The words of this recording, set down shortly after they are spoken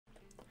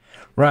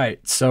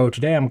Right, so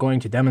today I'm going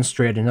to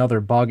demonstrate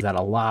another bug that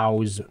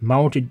allows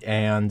mounted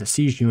and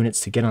siege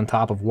units to get on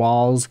top of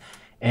walls,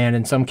 and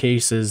in some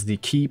cases the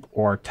keep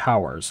or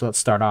towers. So let's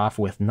start off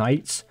with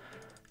knights.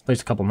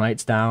 Place a couple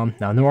knights down.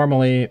 Now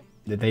normally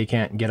they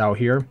can't get out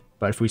here,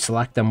 but if we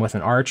select them with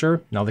an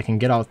archer, now they can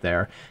get out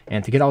there.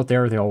 And to get out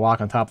there, they'll walk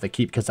on top of the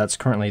keep because that's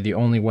currently the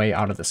only way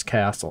out of this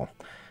castle.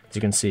 As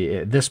you can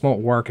see, this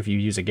won't work if you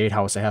use a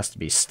gatehouse. It has to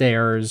be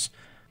stairs.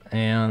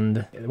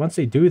 And once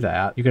they do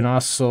that, you can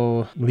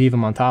also leave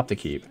them on top of the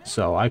keep.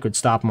 So I could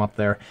stop them up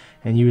there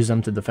and use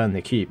them to defend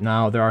the keep.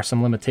 Now, there are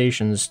some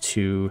limitations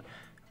to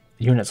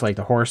units like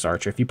the horse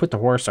archer. If you put the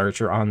horse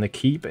archer on the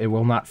keep, it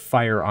will not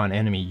fire on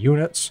enemy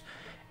units.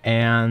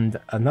 And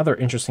another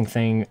interesting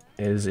thing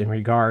is in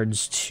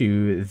regards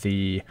to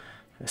the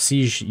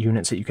siege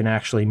units that you can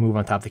actually move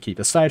on top of the keep.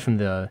 Aside from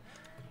the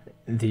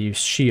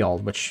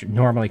shield, which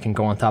normally can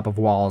go on top of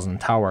walls and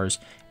towers,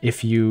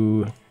 if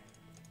you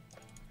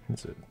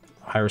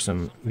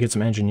get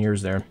some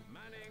engineers there.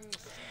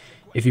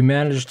 If you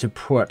manage to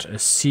put a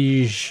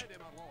siege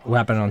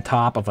weapon on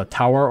top of a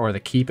tower or the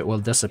keep, it will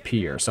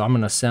disappear. So I'm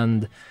going to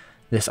send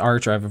this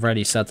archer. I've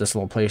already set this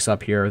little place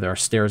up here. There are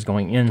stairs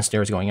going in,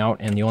 stairs going out,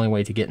 and the only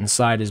way to get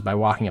inside is by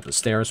walking up the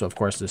stairs. So of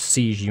course the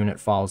siege unit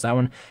follows that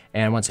one,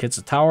 and once it hits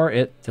the tower,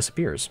 it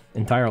disappears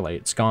entirely.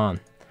 It's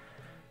gone.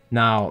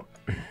 Now,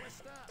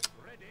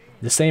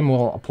 the same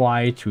will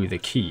apply to the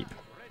keep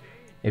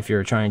if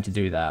you're trying to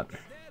do that.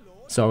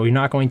 So you're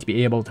not going to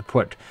be able to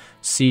put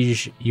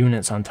siege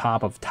units on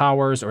top of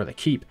towers or the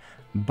keep,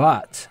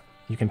 but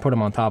you can put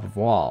them on top of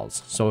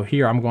walls. So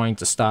here I'm going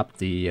to stop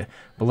the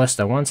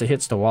ballista once it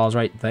hits the walls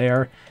right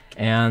there,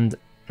 and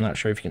I'm not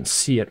sure if you can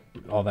see it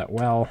all that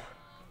well,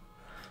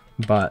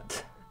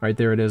 but right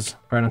there it is,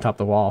 right on top of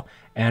the wall,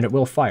 and it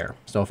will fire.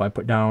 So if I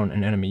put down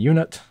an enemy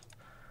unit,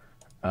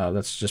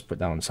 let's just put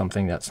down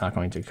something that's not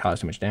going to cause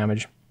too much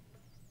damage.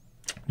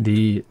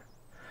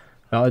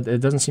 Well,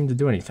 it doesn't seem to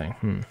do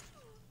anything.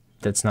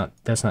 That's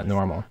not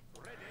normal.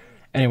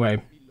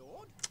 Anyway,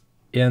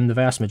 in the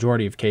vast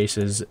majority of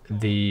cases,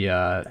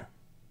 the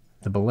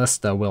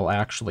ballista will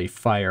actually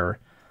fire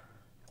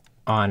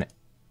on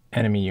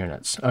enemy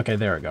units. Okay,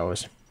 there it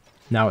goes.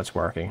 Now it's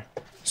working.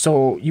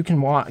 So you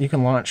can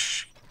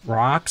launch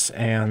rocks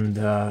and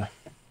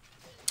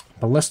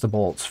ballista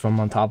bolts from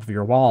on top of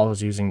your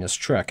walls using this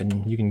trick,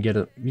 and you can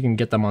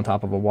get them on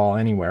top of a wall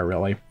anywhere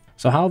really.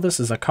 So how this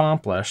is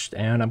accomplished,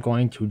 and I'm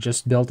going to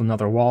just build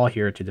another wall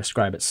here to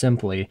describe it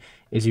simply,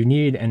 is you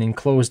need an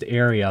enclosed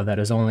area that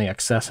is only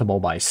accessible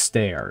by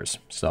stairs.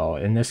 So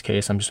in this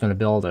case, I'm just going to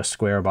build a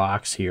square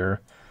box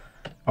here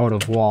out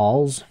of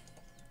walls,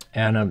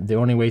 and the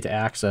only way to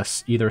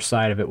access either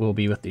side of it will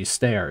be with these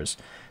stairs.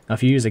 Now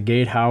if you use a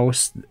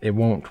gatehouse, it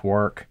won't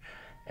work,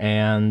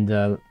 and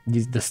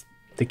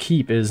the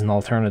keep is an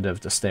alternative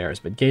to stairs,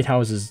 but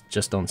gatehouses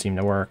just don't seem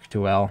to work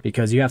too well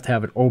because you have to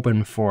have it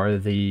open for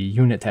the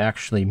unit to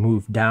actually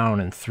move down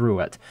and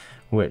through it,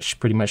 which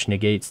pretty much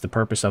negates the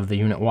purpose of the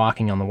unit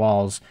walking on the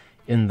walls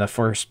in the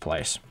first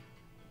place.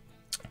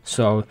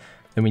 So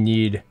then we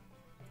need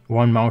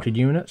one mounted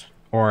unit,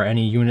 or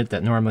any unit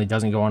that normally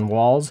doesn't go on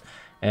walls,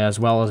 as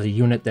well as a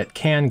unit that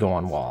can go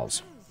on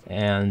walls.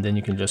 And then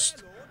you can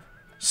just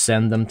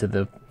send them to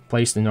the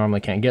place they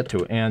normally can't get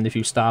to. And if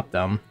you stop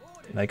them,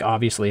 like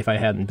obviously if I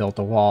hadn't built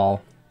a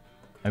wall,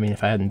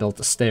 if I hadn't built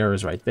the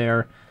stairs right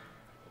there,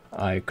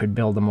 I could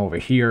build them over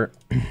here.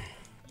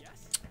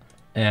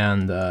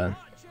 And there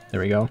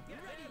we go.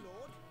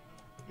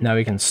 Now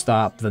we can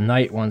stop the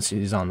knight once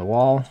he's on the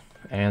wall,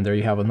 and there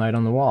you have a knight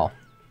on the wall.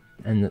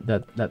 And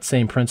that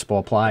same principle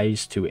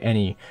applies to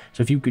any.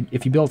 So if you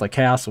built a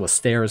castle with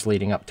stairs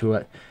leading up to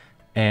it,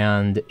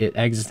 and it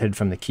exited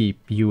from the keep,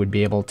 you would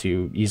be able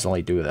to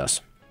easily do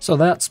this. So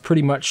that's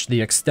pretty much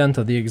the extent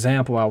of the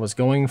example I was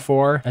going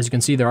for. As you can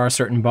see, there are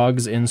certain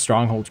bugs in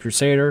Stronghold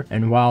Crusader,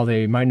 and while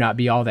they might not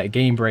be all that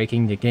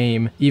game-breaking, the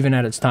game, even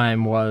at its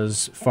time,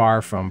 was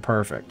far from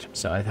perfect.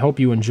 So I hope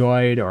you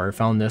enjoyed or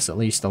found this at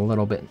least a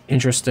little bit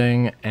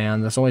interesting,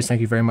 and as always, thank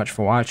you very much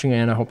for watching,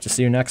 and I hope to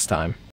see you next time.